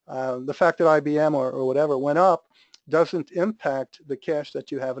 The fact that IBM or whatever went up doesn't impact the cash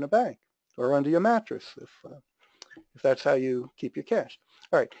that you have in a bank or under your mattress, if that's how you keep your cash.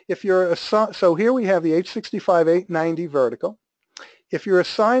 All right, so here we have the 865, 890 vertical. If you're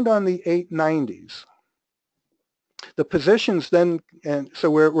assigned on the 890s, the positions then, and so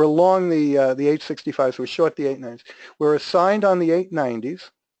we're long the 865s, so we're short the 890s. We're assigned on the 890s,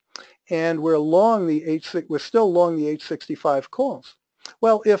 and we're still long the 865 calls.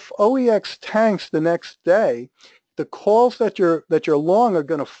 Well, if OEX tanks the next day, the calls that you're long are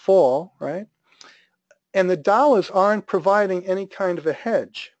going to fall, right? And the dollars aren't providing any kind of a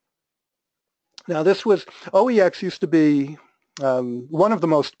hedge. Now, OEX used to be one of the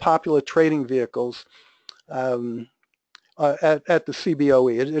most popular trading vehicles at the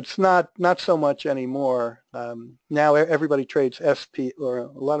CBOE. It's not so much anymore. Now everybody trades SP, or a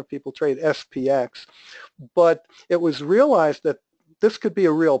lot of people trade SPX, but it was realized that this could be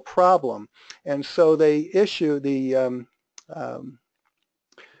a real problem, and so they issue the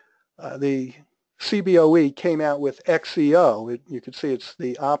CBOE came out with XEO. You can see it's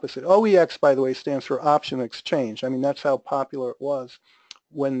the opposite. OEX, by the way, stands for option exchange. I mean, that's how popular it was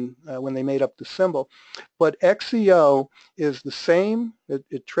when they made up the symbol. But XEO is the same.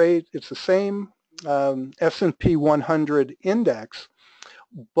 It's the same S&P 100 index,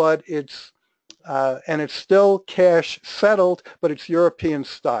 but it's still cash settled, but it's European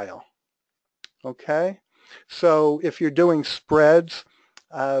style. Okay, so if you're doing spreads,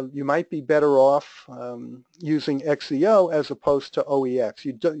 you might be better off using XEO as opposed to OEX.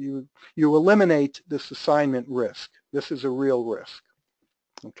 You eliminate this assignment risk. This is a real risk.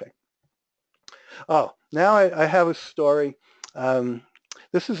 Okay. Oh, now I have a story.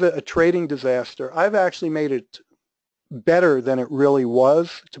 This is a trading disaster. I've actually made it better than it really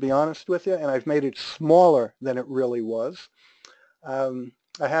was, to be honest with you, and I've made it smaller than it really was.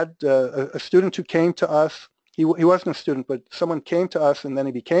 I had a student who came to us. He wasn't a student, but someone came to us and then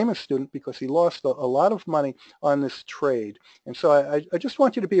he became a student because he lost a lot of money on this trade. And so I just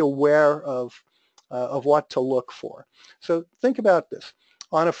want you to be aware of what to look for. So think about this.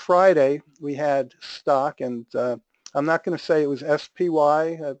 On a Friday, we had stock, and I'm not going to say it was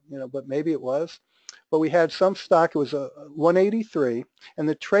SPY, but maybe it was. But we had some stock. It was a 183, and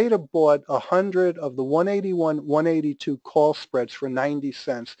the trader bought 100 of the 181, 182 call spreads for 90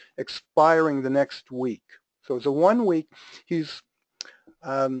 cents, expiring the next week. So it's a 1 week. He's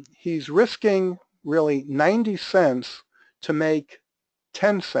risking really 90 cents to make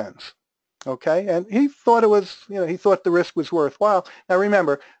 10 cents. Okay, and he thought it was, he thought the risk was worthwhile. Now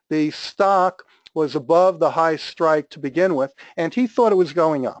remember, the stock was above the high strike to begin with, and he thought it was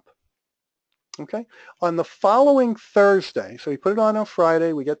going up. Okay, on the following Thursday, so he put it on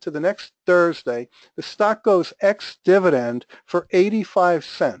Friday, we get to the next Thursday, the stock goes ex-dividend for 85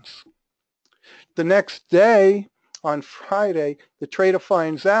 cents. The next day, on Friday, the trader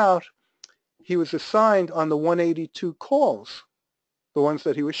finds out he was assigned on the 182 calls, the ones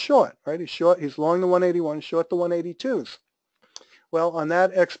that he was short, right? He's long the 181, short the 182s. Well, on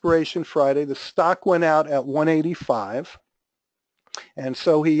that expiration Friday, the stock went out at 185, and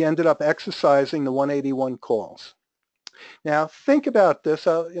so he ended up exercising the 181 calls. Now, think about this.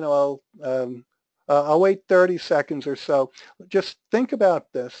 I'll wait 30 seconds or so. Just think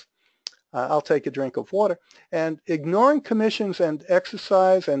about this. I'll take a drink of water. And ignoring commissions and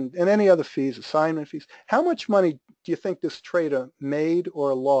exercise and any other fees, assignment fees, how much money do you think this trader made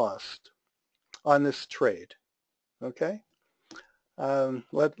or lost on this trade? Okay?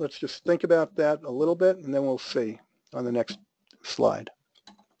 Let's just think about that a little bit, and then we'll see on the next slide.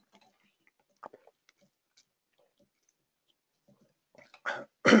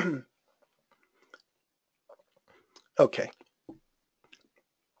 Okay.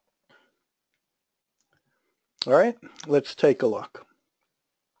 All right, let's take a look.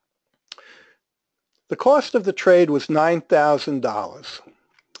 The cost of the trade was $9,000.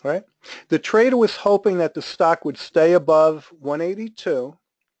 Right? The trader was hoping that the stock would stay above 182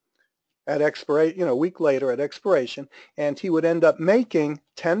 at expiration, a week later at expiration, and he would end up making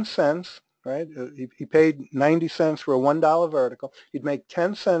 10 cents, right? He paid 90 cents for a $1 vertical. He'd make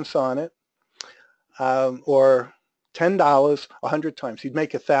 10 cents on it, or $10 100 times. He'd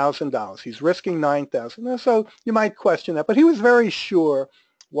make $1,000. He's risking $9,000. So you might question that, but he was very sure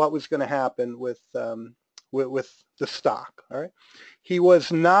what was going to happen with the stock. All right. He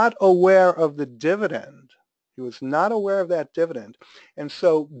was not aware of the dividend. He was not aware of that dividend. And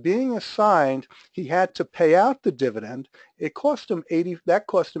so being assigned, he had to pay out the dividend. It cost him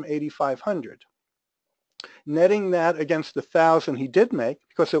 $8,500. Netting that against the 1,000 he did make,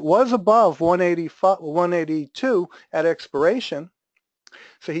 because it was above 182 at expiration.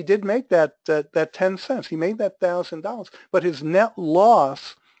 So he did make that 10 cents. He made that $1,000, but his net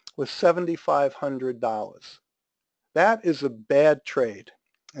loss was $7,500. That is a bad trade.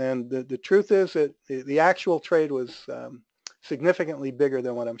 And the truth is that the actual trade was significantly bigger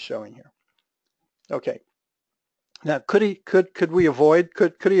than what I'm showing here. Okay. Now, could he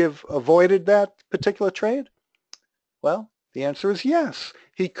have avoided that particular trade? Well, the answer is yes.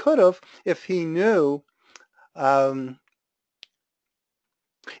 He could have if he knew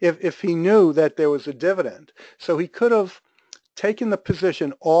if he knew that there was a dividend. So he could have taken the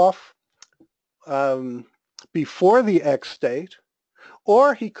position off before the X date,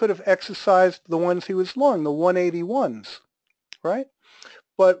 or he could have exercised the ones he was long, the 181s, right?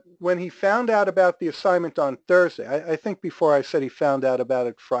 But when he found out about the assignment on Thursday, I think before I said he found out about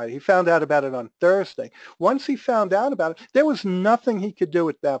it Friday, he found out about it on Thursday. Once he found out about it, there was nothing he could do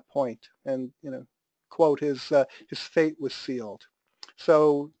at that point. And, quote, his fate was sealed.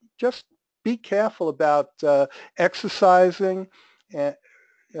 So just be careful about exercising,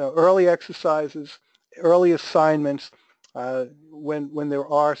 early exercises, early assignments when there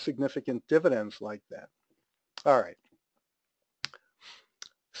are significant dividends like that. All right.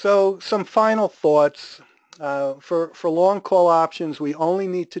 So some final thoughts. For long call options, we only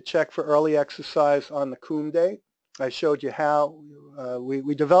need to check for early exercise on the COOM date. I showed you how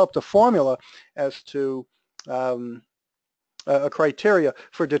we developed a formula as to a criteria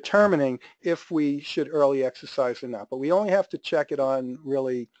for determining if we should early exercise or not. But we only have to check it on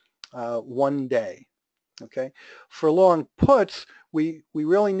really one day. Okay. For long puts, we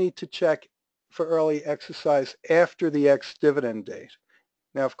really need to check for early exercise after the ex-dividend date.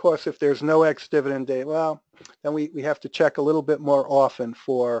 Now, of course, if there's no ex-dividend date, well, then we have to check a little bit more often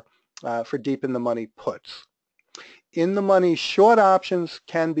for deep in the money puts. In the money short options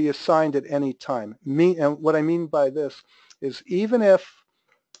can be assigned at any time. And what I mean by this is even if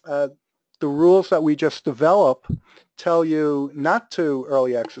the rules that we just develop tell you not to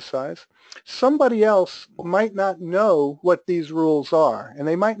early exercise, somebody else might not know what these rules are, and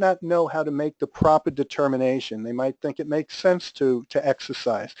they might not know how to make the proper determination. They might think it makes sense to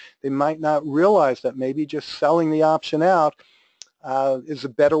exercise. They might not realize that maybe just selling the option out is a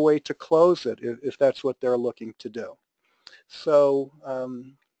better way to close it if that's what they're looking to do. So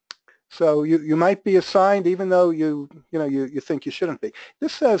so you might be assigned even though you think you shouldn't be.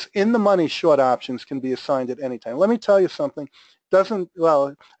 This says in the money short options can be assigned at any time. Let me tell you something.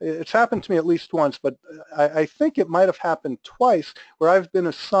 Well, it's happened to me at least once, but I think it might have happened twice where I've been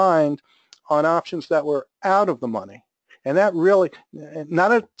assigned on options that were out of the money. And that really,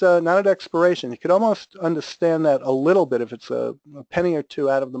 not at expiration. You could almost understand that a little bit if it's a penny or two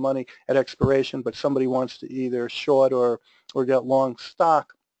out of the money at expiration, but somebody wants to either short or get long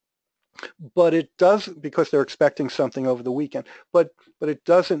stock. But it doesn't, because they're expecting something over the weekend. But it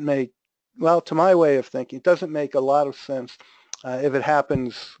doesn't make, well, to my way of thinking, it doesn't make a lot of sense if it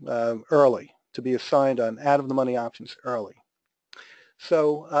happens early, to be assigned on out-of-the-money options early.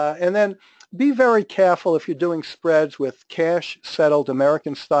 So, and then be very careful if you're doing spreads with cash-settled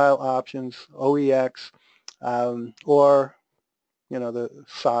American-style options, OEX, or, you know, the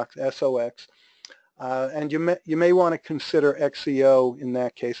SOX, SOX. And you may want to consider XEO in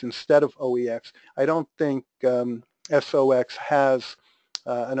that case instead of OEX. I don't think SOX has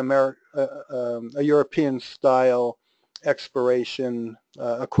a European-style expiration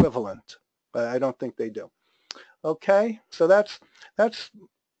equivalent. I don't think they do. Okay, so that's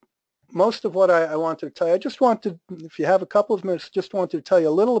most of what I wanted to tell you. I just wanted, if you have a couple of minutes, just wanted to tell you a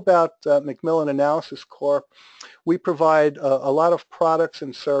little about McMillan Analysis Corp. We provide a lot of products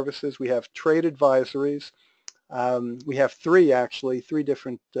and services. We have trade advisories. We have three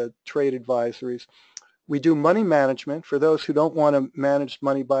different trade advisories. We do money management for those who don't want to manage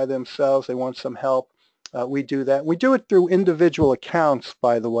money by themselves. They want some help. We do that. We do it through individual accounts,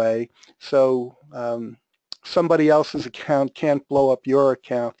 by the way. So somebody else's account can't blow up your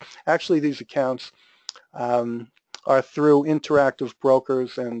account. Actually, these accounts are through interactive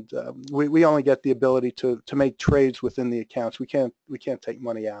brokers, and we only get the ability to make trades within the accounts. We can't take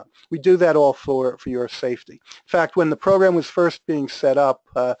money out. We do that all for your safety. In fact, when the program was first being set up,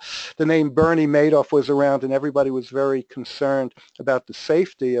 the name Bernie Madoff was around, and everybody was very concerned about the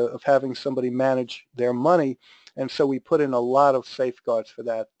safety of having somebody manage their money. And so we put in a lot of safeguards for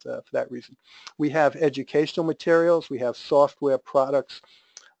that reason. We have educational materials. We have software products.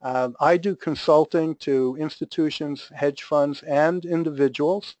 I do consulting to institutions, hedge funds, and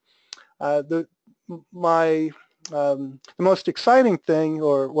individuals. The most exciting thing,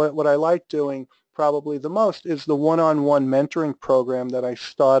 or what I like doing probably the most, is the one-on-one mentoring program that I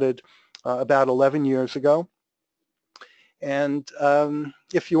started about 11 years ago. And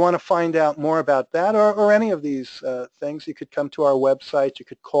if you want to find out more about that or any of these things, you could come to our website. You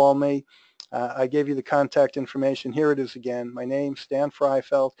could call me. I gave you the contact information. Here it is again. My name, Stan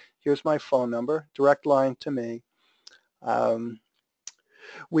Freifeld. Here's my phone number, direct line to me.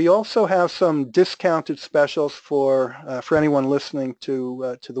 We also have some discounted specials for anyone listening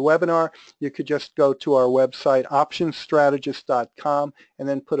to the webinar. You could just go to our website, optionstrategist.com, and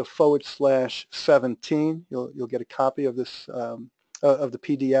then put a /17. You'll get a copy of this of the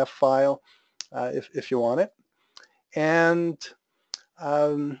PDF file if you want it. And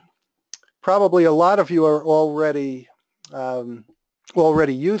probably a lot of you are already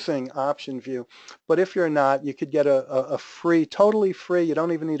using OptionVue, but if you're not, you could get a free, totally free, you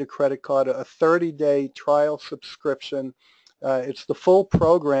don't even need a credit card, a 30-day trial subscription. It's the full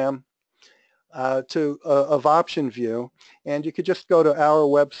program of OptionVue, and you could just go to our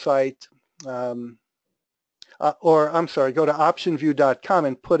website, go to optionvue.com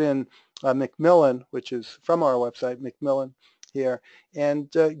and put in McMillan, which is from our website, McMillan here, and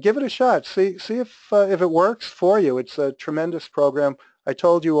give it a shot. See if it works for you. It's a tremendous program. I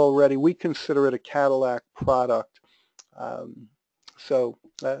told you already, we consider it a Cadillac product. So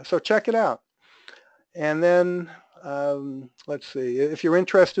check it out. And then let's see, if you're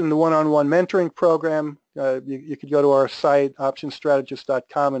interested in the one-on-one mentoring program, you could go to our site,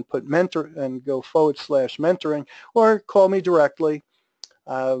 optionstrategist.com, and put mentor and go /mentoring, or call me directly.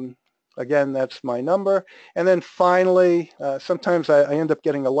 Again, that's my number. And then finally, sometimes I end up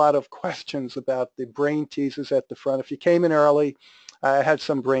getting a lot of questions about the brain teasers at the front. If you came in early, I had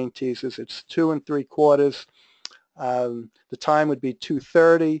some brain teasers. It's 2 3/4. The time would be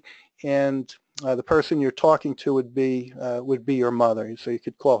 2:30, and the person you're talking to would be your mother, so you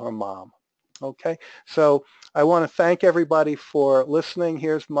could call her mom. Okay, so I want to thank everybody for listening.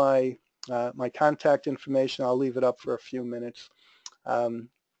 Here's my contact information. I'll leave it up for a few minutes.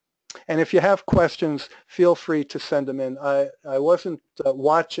 And if you have questions, feel free to send them in. I wasn't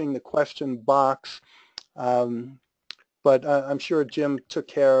watching the question box, but I'm sure Jim took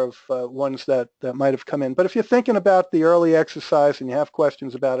care of ones that might have come in. But if you're thinking about the early exercise and you have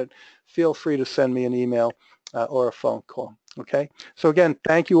questions about it, feel free to send me an email or a phone call. Okay? So again,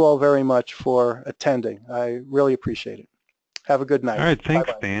 thank you all very much for attending. I really appreciate it. Have a good night. All right, thanks,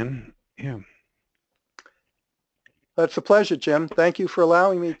 Bye-bye. Dan. Yeah. It's a pleasure, Jim. Thank you for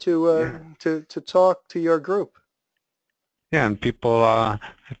allowing me to talk to your group. Yeah, and people, I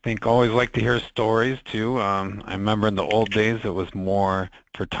think, always like to hear stories too. I remember in the old days it was more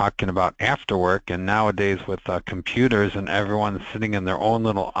for talking about after work, and nowadays with computers and everyone sitting in their own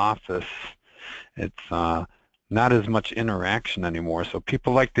little office, it's not as much interaction anymore. So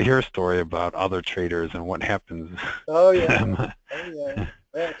people like to hear a story about other traders and what happens Oh to yeah, them. oh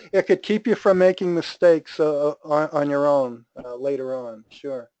yeah. It could keep you from making mistakes on your own later on,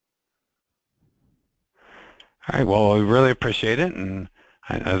 sure. All right, well, we really appreciate it, and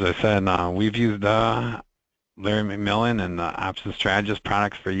as I said, we've used Larry McMillan and the Option Strategist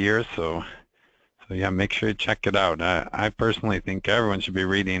products for years, so yeah, make sure you check it out. I personally think everyone should be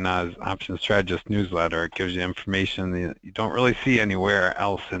reading Option Strategist newsletter. It gives you information that you don't really see anywhere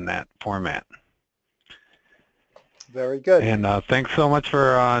else in that format. Very good. And thanks so much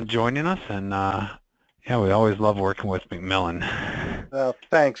for joining us, and yeah, we always love working with McMillan.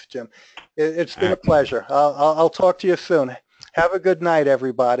 Thanks, Jim. It's All been a right, pleasure. I'll talk to you soon. Have a good night,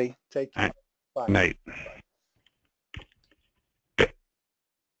 everybody. Take all care. right, Bye. night. Bye.